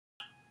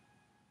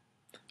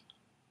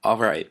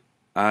Alright,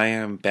 I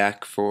am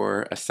back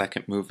for a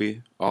second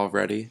movie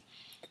already.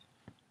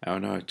 I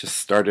don't know, I just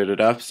started it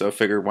up, so I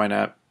figured why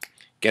not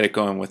get it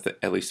going with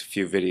at least a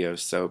few videos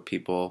so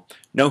people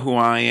know who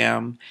I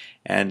am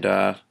and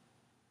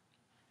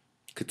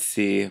could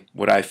see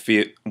what I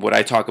feel, what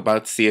I talk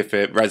about, see if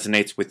it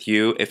resonates with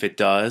you. If it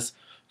does,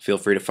 feel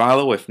free to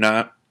follow. If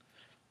not,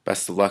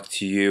 best of luck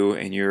to you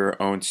in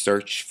your own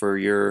search for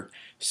your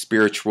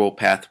spiritual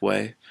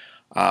pathway.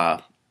 Uh,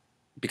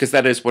 because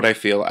that is what I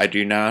feel. I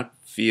do not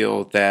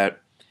feel that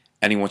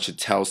anyone should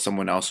tell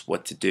someone else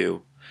what to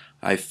do.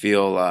 I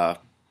feel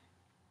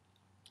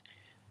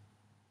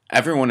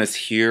everyone is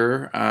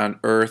here on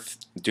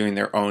earth doing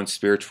their own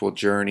spiritual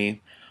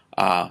journey,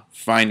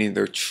 finding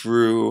their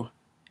true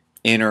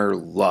inner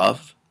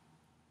love.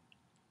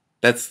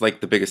 That's like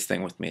the biggest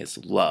thing with me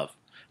is love.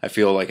 I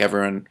feel like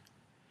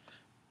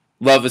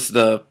love is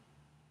the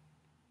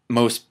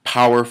most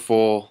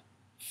powerful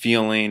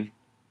feeling,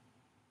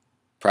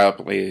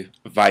 probably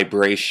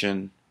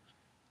vibration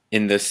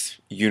in this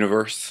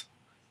universe.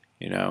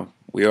 You know,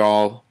 we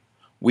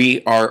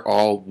are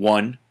all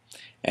one,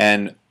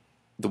 and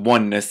the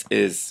oneness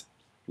is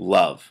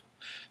love.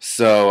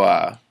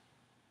 So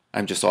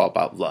I'm just all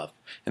about love,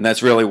 and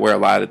that's really where a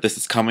lot of this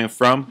is coming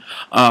from.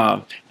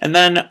 And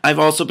then I've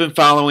also been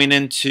following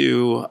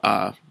into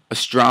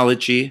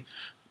astrology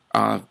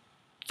for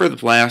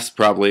the last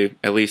probably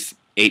at least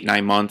 8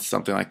 9 months,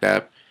 something like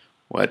that.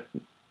 What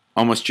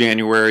almost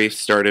January,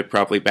 started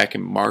probably back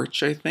in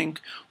March, I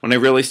think, when I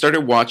really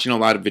started watching a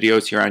lot of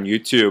videos here on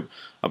YouTube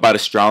about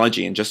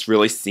astrology and just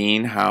really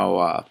seeing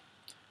how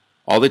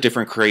all the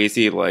different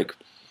crazy like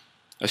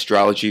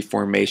astrology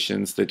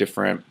formations, the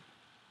different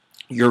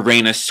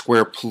Uranus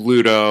square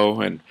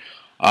Pluto, and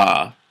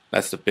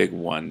that's the big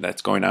one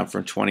that's going on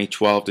from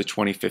 2012 to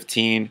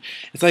 2015.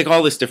 It's like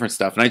all this different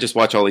stuff, and I just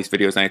watch all these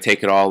videos and I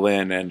take it all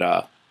in, and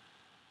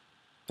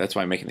that's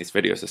why I'm making these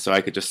videos, is so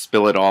I could just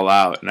spill it all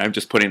out. And I'm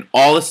just putting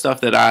all the stuff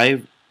that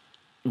I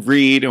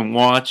read and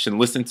watch and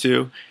listen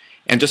to,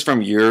 and just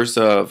from years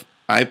of,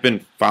 I've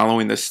been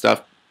following this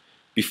stuff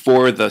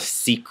before The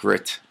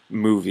Secret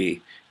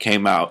movie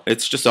came out.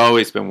 It's just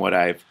always been what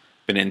I've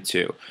been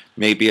into.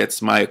 Maybe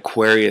it's my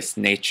Aquarius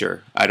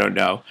nature. I don't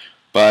know.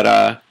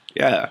 But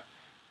yeah.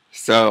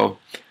 So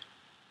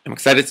I'm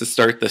excited to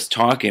start this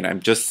talking.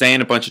 I'm just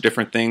saying a bunch of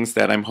different things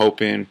that I'm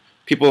hoping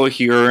people will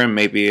hear and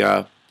maybe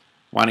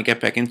want to get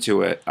back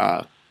into it.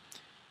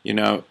 You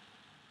know,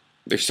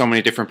 there's so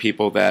many different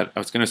people that I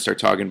was going to start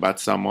talking about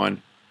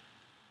someone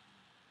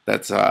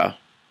that's a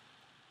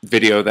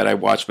video that I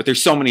watched, but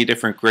there's so many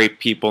different great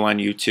people on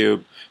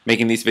YouTube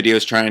making these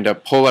videos, trying to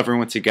pull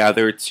everyone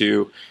together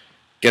to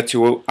get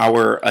to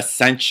our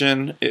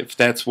ascension, if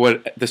that's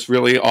what this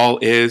really all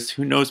is.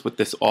 Who knows what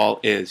this all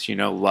is? You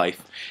know,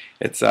 life.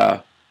 It's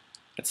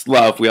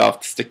love. We all have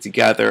to stick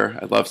together.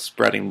 I love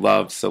spreading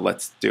love, so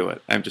let's do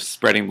it. I'm just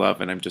spreading love,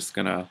 and I'm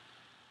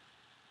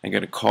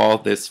gonna call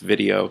this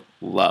video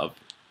love.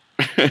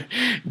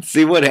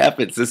 See what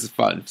happens. This is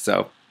fun.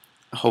 So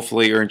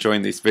hopefully you're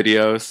enjoying these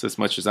videos as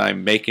much as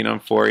I'm making them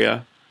for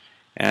you,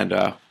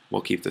 and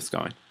we'll keep this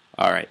going.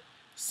 All right,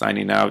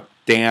 signing out,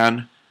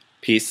 Dan.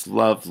 Peace,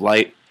 love,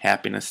 light,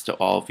 happiness to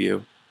all of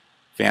you,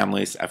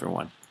 families,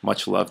 everyone.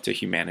 Much love to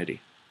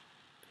humanity.